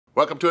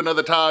Welcome to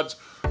another Todd's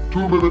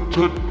 2-Minute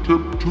Tech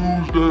Tip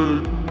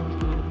Tuesday.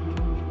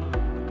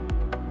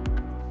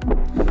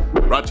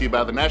 brought to you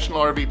by the National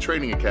RV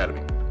Training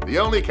Academy, the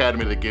only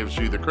academy that gives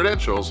you the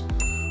credentials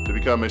to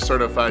become a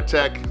certified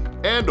tech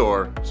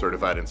and/or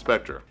certified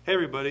inspector. Hey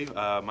everybody,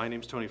 my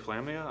name's Tony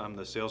Flamia. I'm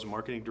the Sales and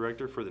Marketing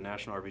Director for the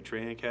National RV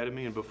Training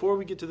Academy. And before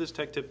we get to this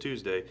Tech Tip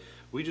Tuesday,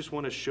 we just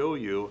want to show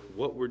you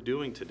what we're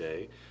doing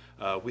today.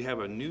 We have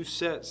a new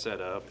set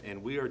up,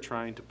 and we are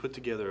trying to put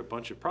together a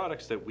bunch of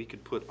products that we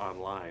could put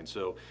online.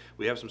 So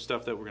we have some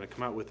stuff that we're going to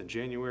come out with in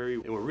January,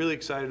 and we're really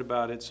excited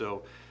about it.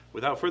 So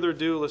without further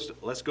ado,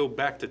 let's go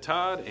back to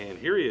Todd, and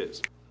here he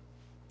is.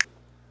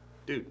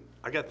 Dude,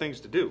 I got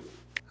things to do.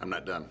 I'm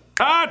not done.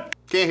 Todd!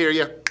 Can't hear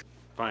you.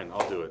 Fine,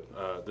 I'll do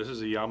it. This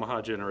is a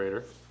Yamaha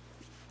generator.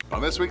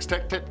 On this week's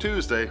Tech Tip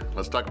Tuesday,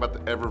 let's talk about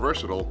the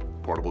ever-versatile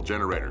portable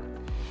generator.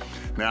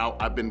 Now,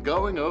 I've been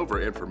going over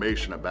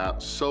information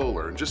about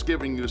solar and just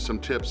giving you some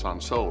tips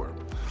on solar.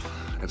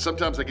 And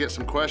sometimes I get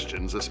some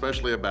questions,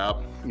 especially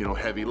about,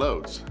 heavy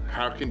loads.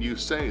 How can you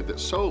say that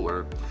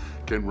solar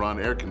can run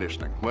air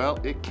conditioning? Well,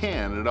 it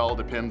can. It all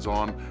depends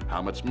on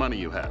how much money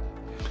you have.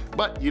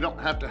 But you don't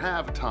have to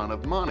have a ton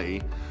of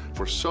money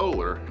for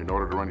solar in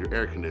order to run your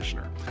air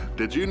conditioner.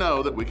 Did you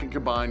know that we can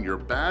combine your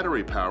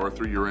battery power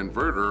through your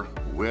inverter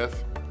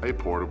with a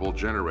portable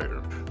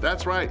generator?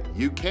 That's right,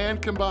 you can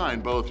combine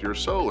both your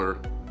solar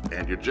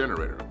and your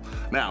generator.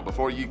 Now,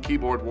 before you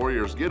keyboard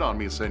warriors get on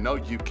me and say, no,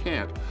 you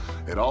can't,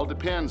 it all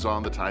depends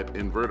on the type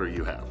inverter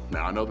you have.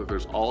 Now, I know that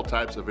there's all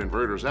types of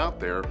inverters out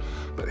there,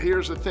 but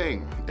here's the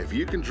thing, if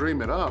you can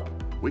dream it up,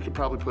 we could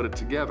probably put it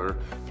together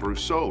through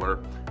solar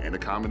and a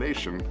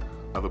combination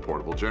of a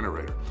portable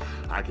generator.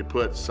 I could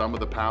put some of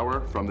the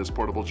power from this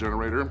portable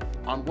generator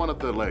on one of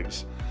the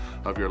legs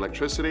of your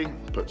electricity,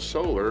 put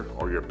solar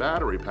or your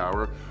battery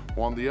power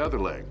on the other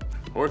leg.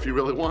 Or if you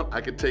really want, I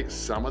could take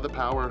some of the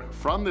power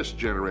from this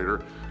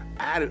generator,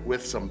 add it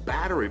with some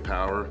battery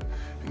power,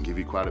 and give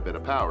you quite a bit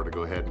of power to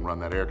go ahead and run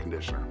that air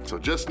conditioner. So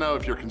just know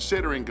if you're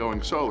considering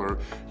going solar,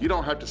 you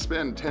don't have to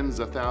spend tens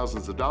of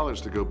thousands of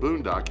dollars to go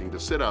boondocking to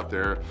sit out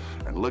there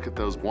and look at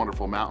those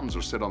wonderful mountains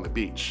or sit on the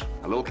beach.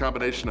 A little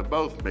combination of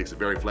both makes it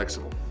very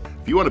flexible.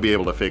 If you want to be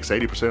able to fix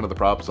 80% of the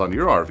problems on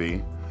your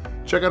RV,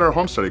 check out our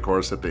home study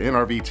course at the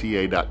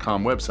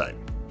nrvta.com website.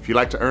 If you'd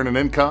like to earn an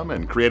income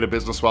and create a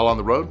business while on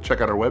the road,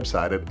 check out our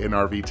website at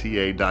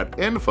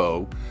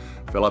nrvta.info,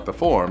 fill out the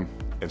form,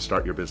 and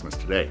start your business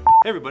today.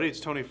 Hey everybody,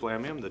 it's Tony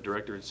Flamia. I'm the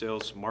Director in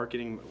Sales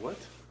Marketing,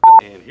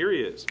 And here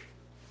he is.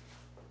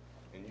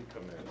 And you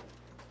come in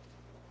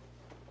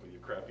with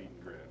your crap-eating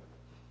grin.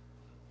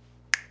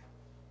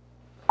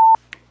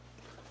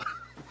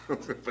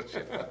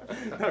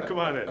 No, come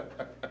on in.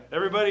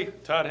 Everybody,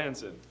 Todd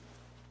Henson.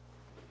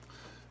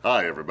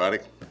 Hi everybody.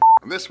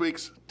 On this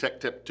week's Tech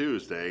Tip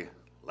Tuesday,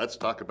 let's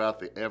talk about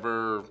the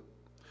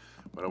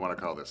what do I want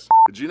to call this?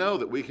 Did you know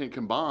that we can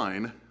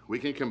combine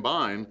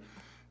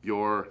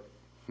your,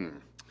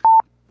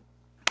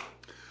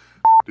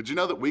 Did you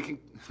know that we can,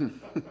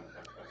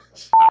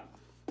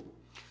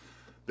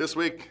 this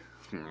week,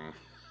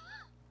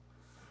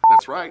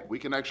 that's right, we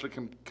can actually,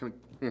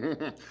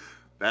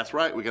 that's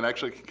right, we can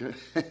actually,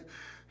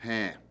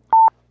 can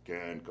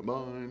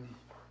combine,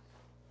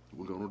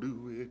 we're gonna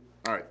do it.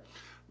 All right,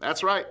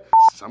 that's right,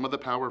 some of the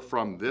power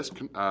from this,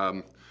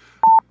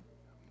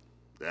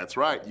 that's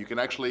right, you can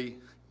actually,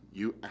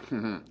 a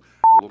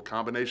little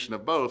combination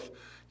of both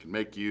can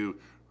make you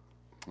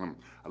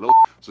a little.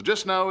 So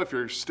just know if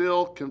you're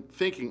still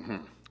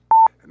thinking,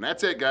 and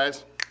that's it,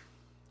 guys.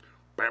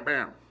 Bam,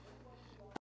 bam.